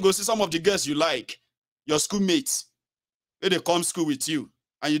 Now there you go see some of the girls you like, your schoolmates. When they come school with you,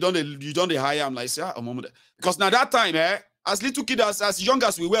 and you don't hire them like say, because now that time, as little kids, as young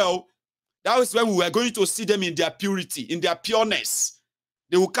as we were, that was when we were going to see them in their purity, in their pureness.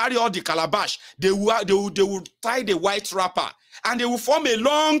 They will carry all the calabash. They will tie the white wrapper. And they will form a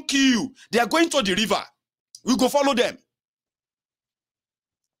long queue. They are going to the river. We go follow them.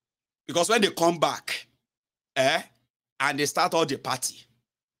 Because when they come back, and they start all the party,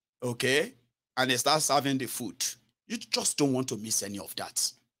 okay? And they start serving the food. You just don't want to miss any of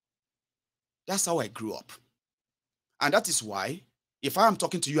that. That's how I grew up. And that is why, if I am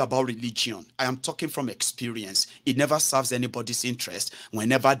talking to you about religion, I am talking from experience. It never serves anybody's interest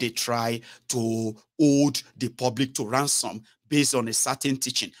whenever they try to hold the public to ransom based on a certain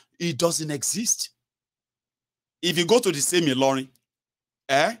teaching. It doesn't exist. If you go to the same Ilorin,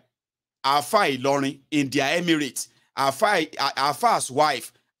 Afar Ilorin in their Emirates, Afar's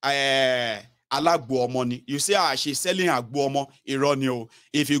wife, Alagbuomo, you say she's selling Agbuomo, Ironio.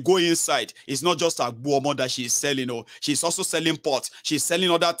 If you go inside, it's not just Agbuomo that she's selling. She's also selling pots. She's selling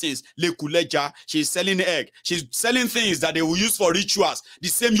other things. Lekuleja. She's selling egg. She's selling things that they will use for rituals. The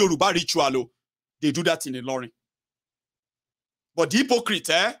same Yoruba ritual. They do that in Ilorin. But the hypocrite,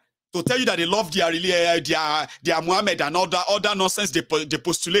 to tell you that they love their Muhammad and other nonsense they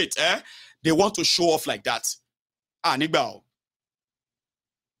postulate. They want to show off like that. Nigba.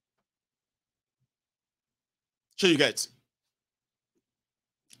 So you get.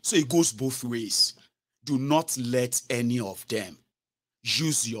 So it goes both ways. Do not let any of them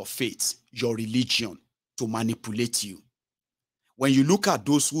use your faith, your religion to manipulate you. When you look at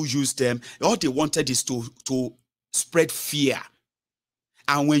those who use them, all they wanted is to spread fear.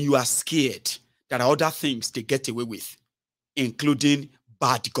 And when you are scared, there are other things they get away with, including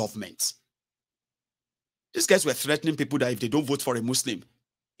bad government. These guys were threatening people that if they don't vote for a Muslim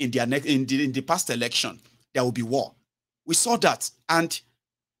in the past election, there will be war. We saw that. And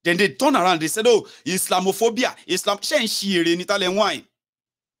then they turn around, they said, oh, Islamophobia, Islam,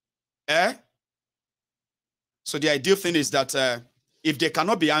 So the ideal thing is that if they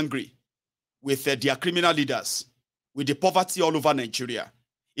cannot be angry with their criminal leaders, with the poverty all over Nigeria,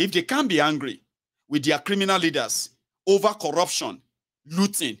 if they can't be angry with their criminal leaders over corruption,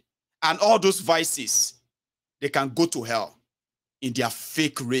 looting, and all those vices, they can go to hell in their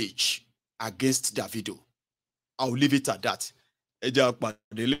fake rage against Davido. I'll leave it at that. I've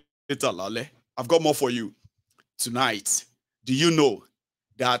got more for you tonight. Do you know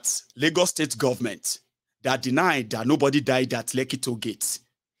that Lagos State government that denied that nobody died at Lekki Toll Gate,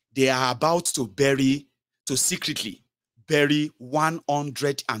 they are about to secretly bury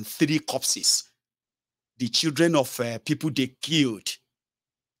 103 corpses, the children of people they killed,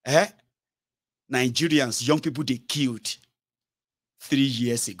 Nigerians, young people they killed 3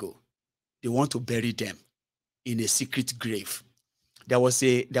 years ago. They want to bury them in a secret grave. There was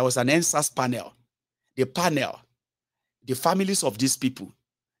an NSAS panel. The families of these people,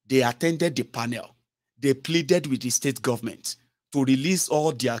 they attended the panel. They pleaded with the state government to release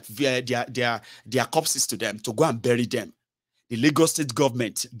all their corpses to them, to go and bury them. The Lagos State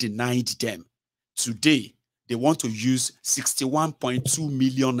government denied them. Today, they want to use 61.2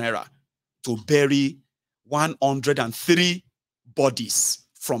 million naira to bury 103 bodies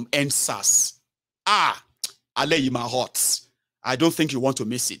from NSAS. I lay in my heart. I don't think you want to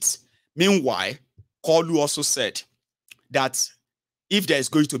miss it. Meanwhile, Kolu also said that if there is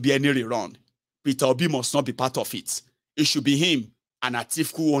going to be any rerun, Peter Obi must not be part of it. It should be him and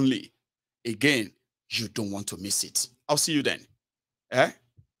Atiku only. Again, you don't want to miss it. I'll see you then.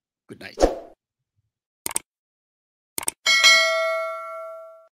 Good night.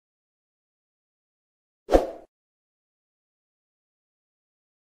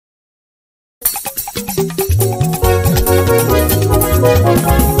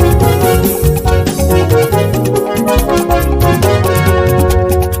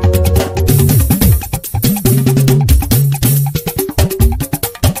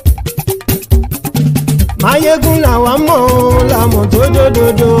 Mayegun làwa mọ̀ làmọ̀ tó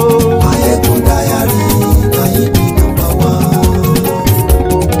dòdòdò. Mayegun Diary, Nayibi #1.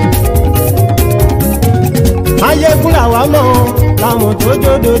 Mayegun làwa mọ̀ làmọ̀ tó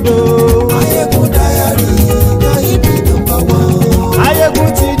dòdòdò. Mayegun Diary, Nayibi #1. Mayegun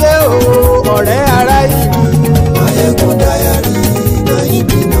ti dé o, ọ̀rẹ́ ará ìlú. Mayegun Diary,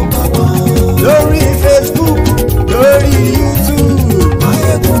 Nayibi #1. Lórí Facebook, lórí YouTube.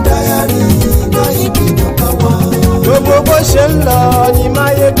 Mayegun Diary, Nayibi #1. Gbogbo bó ṣe ń lọ ni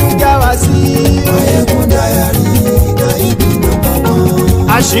Mayegun já wa sí. Mayegun Diary, Nayibi #1.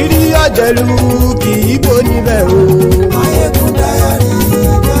 Àṣírí ọ̀jẹ̀lú kì í bò níbẹ̀ o. Mayegun Diary,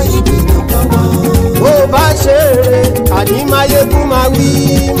 Nayibi #1. Bó bá ṣe eré, àní Mayegun máa wí.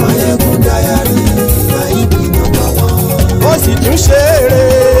 Mayegun Diary, Nayibi #1. Ó sì tún ṣe eré,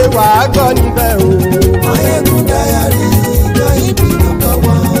 wàá gbọ́ níbẹ̀ o. Mayegun Diary, Nayibi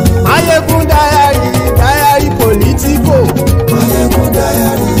 #1. Mayegun Diary, Diary Politico. Mayegun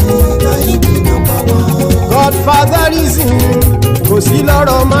Diary, Nayibi #1. Godfatherism kò sí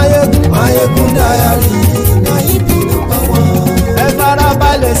lọ́rọ̀ Mayegun. Mayegun Diary, Nayibi #1. Ẹ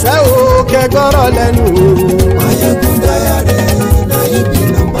farabalẹ̀ sẹ́ o, kẹgọ́rọ̀ lẹ́nu o. Mayegun Diary, Nayibi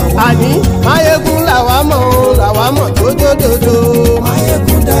 #1. Àní Mayegun làwa mọ̀ tó dòdòdò.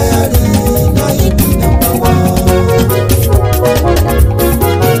 Mayegun Diary, Nayibi #1.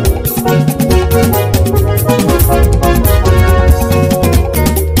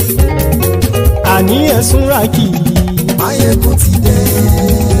 Àní ẹ̀sùn ràkì. Mayegun ti dé.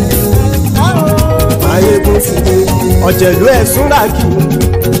 Mayegun ti dé. Ọ̀jẹ̀lú ẹ̀sùn ràkì.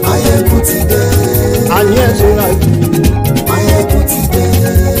 Mayegun ti dé. Àní ẹ̀sùn ràkì. Mayegun ti dé.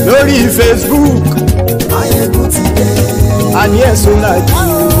 Lórí Facebook. Mayegun ti dé. Àní ẹ̀sùn ràkì.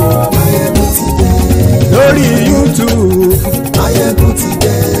 Mayegun ti dé. Lórí YouTube. Mayegun ti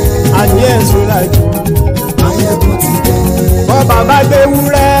dé. Àní ẹ̀sùn ràkì. Mayegun ti dé. Bọ́ bàbá gbé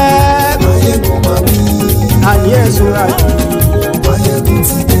wúrẹ́. àní ẹ̀sùn àjò. Máyégún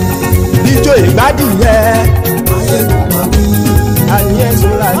ti dé. Ijó ìgbádìyẹ. Máyégún máa wí. Àní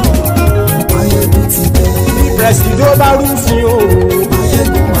ẹ̀sùn àjò. Máyégún ti dé. Pẹ̀sìdó bá rúfin o.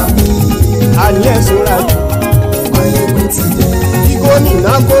 Máyégún máa wí. Àní ẹ̀sùn àjò. Máyégún ti dé. Kí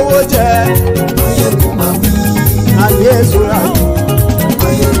gómìnà kówó jẹ. Máyégún máa wí. Àní ẹ̀sùn àjò.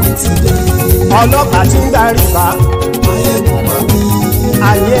 Máyégún ti dé. Ọlọ́pàá tí ń darí bá. Máyégún máa wí.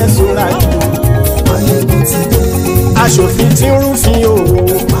 Àní ẹ̀sùn àjò. Máyégún ti dé. Aṣòfin tí ń rúfin o.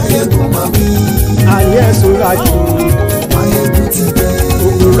 Máyégún máa wí. Àní ẹ̀sùn àjò. Máyégún ti dé.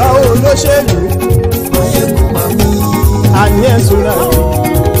 Òpùrọ́ olóṣèlú. Máyégún máa wí. Àní ẹ̀sùn àjò.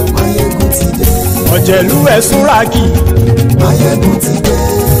 Máyégún ti dé. Ọ̀jẹ̀lú ẹ̀sùn ràkì. Máyégún ti dé.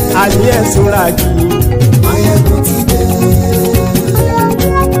 Àní ẹ̀sùn ràkì. Máyégún ti dé.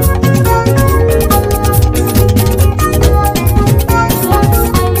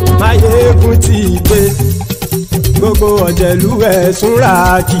 Máyégún ti dé. Gbogbo ọ̀jẹ̀lú ẹ̀sùn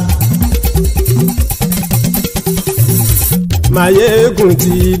ràkì. Máyégún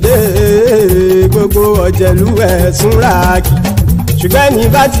ti dé. Gbogbo ọ̀jẹ̀lú ẹ̀sùn ràkì. Ṣùgbọ́n ní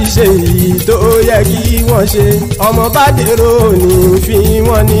bá ti ṣe èyí tó yẹ kí wọ́n ṣe, ọmọ bá dèrò ní fi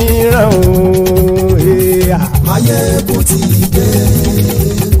wọ́n níran o. Máyégún ti dé.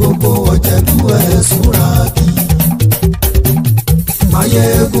 Gbogbo ọ̀jẹ̀lú ẹ̀sùn ràkì.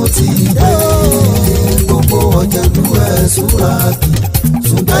 Máyégún ti dé. Gbogbo ọ̀jẹ̀lú ẹ̀sùn ràkì.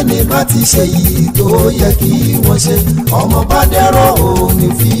 Ṣùgbọ́n ní bá ti ṣe èyí tó yẹ kí wọ́n ṣe, ọmọ bá dèrò ní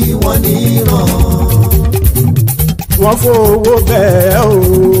fi wọ́n níran. Wọ́n fowó bẹ́ẹ̀ o,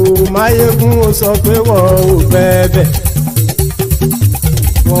 Máyégún ó sọ pé wọ́n ò bẹ́ẹ̀.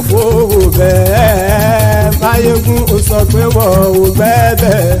 Wọ́n fowó bẹ́ẹ̀, Máyégún ó sọ pé wọ́n ò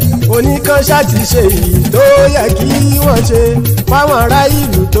bẹ́ẹ̀. Oníkanṣá ti ṣe èyí tó yẹ kí wọ́n ṣe fáwọn ará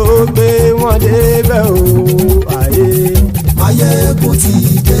ìlú tó gbé wọn débẹ̀ o. Àyè. Máyégún ti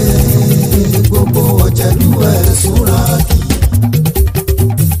dé. Gbogbo ọ̀jẹ̀lú ẹ̀sùn ràkì.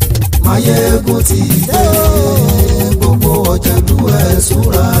 Máyégún ti dé. Gbogbo ọ̀jẹ̀lú ẹ̀sùn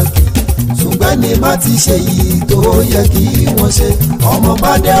ràkì. Ṣùgbọ́n ní bá ti ṣe yìí tó yẹ kí wọ́n ṣe, ọmọ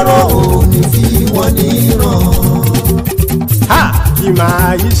bá dẹ́rọ̀ ò ní fi wọ́n níran. Ha! Kì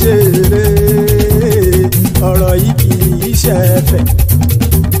máa yí ṣeré, ọ̀rọ̀ yìí kì í ṣẹ̀fẹ̀.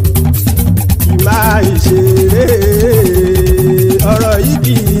 Kì máa yí ṣeré, ọ̀rọ̀ yìí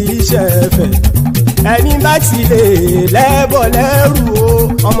kì í ṣẹ̀fẹ̀. Ẹni bá ti lè lẹ́bọ̀ lẹ́rù o,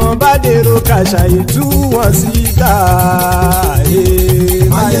 ọmọ bá dèrò kàṣàyè tú wọn síta.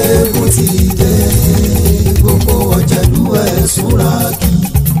 Máyégún ti dé. Gbogbo ọ̀jẹ̀lú ẹ̀sùn ràkì.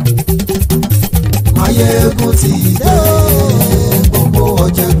 Máyégún ti dé. Gbogbo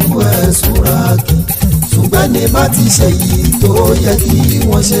ọ̀jẹ̀lú ẹ̀sùn ràkì. Ṣùgbọ́n ní bá ti ṣe yìí tó yẹ kí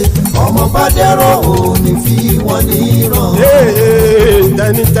wọ́n ṣe, ọmọ bá dẹ́rọ̀ ò ní fi wọ́n níran.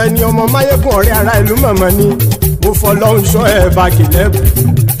 Tẹnitẹni ọmọ Máyégún ọ̀rẹ́ ara ìlú mọ̀mọ́ ni mo fọlọ́hún ṣọ́ ẹ̀ bá kìlẹ́bù.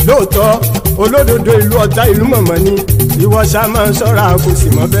 Lóòótọ́ olódodo ìlú ọ̀tá ìlú mọ̀mọ́ ni ìwọ ṣá máa ń ṣọ́ra kò sì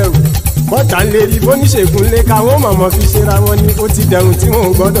mọ́ bẹ̀rù. Bọ́tà ń lè rí bóníṣègùn lé káwọn mọ̀mọ́ fi ṣera wọn ni ó ti dẹrùn tí wọn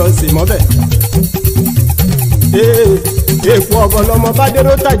ò gbọ́dọ̀ sè mọ́bẹ̀. Èèpo ọ̀bọ̀ lọmọ bá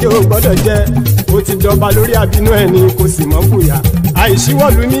dérò tàjẹ́ ò gbọ́dọ̀ jẹ́, ó ti jọba lórí àbínú ẹni kò sì mọ́ fòyà.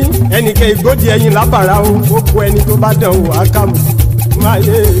 Àìsíwọ́lu ní ẹnìkẹ́ ìgbódì ẹyin lábàrá o, ó kó ẹni tó bá dán o àkàmù.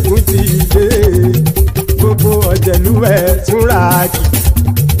 Máyégún ti dé. Gbogbo ọ̀jẹ̀lú ẹ̀sùn ràkì.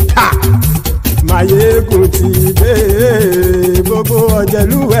 Máyégún ti dé. Gbogbo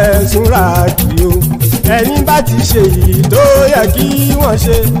ọ̀jẹ̀lú ẹ̀sùn ràkì o. Ẹni bá ti ṣe yìí tó yẹ kí wọ́n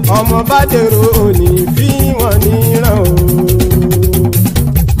ṣe, ọmọ bá dèrò òní fi wọ́n níran o.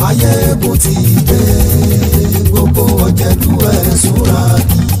 Máyégún ti dé. Gbogbo ọ̀jẹ̀lú ẹ̀sùn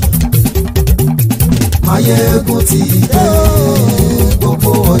ràkì. Máyégún ti dé.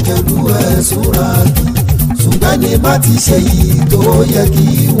 Gbogbo ọ̀jẹ̀lú ẹ̀sùn ràkì. Ṣùgbọ́n ní bá ti ṣe yìí tó yẹ kí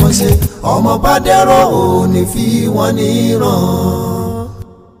wọ́n ṣe, ọmọ bá dẹ́rọ̀ ò ní fi wọ́n níran.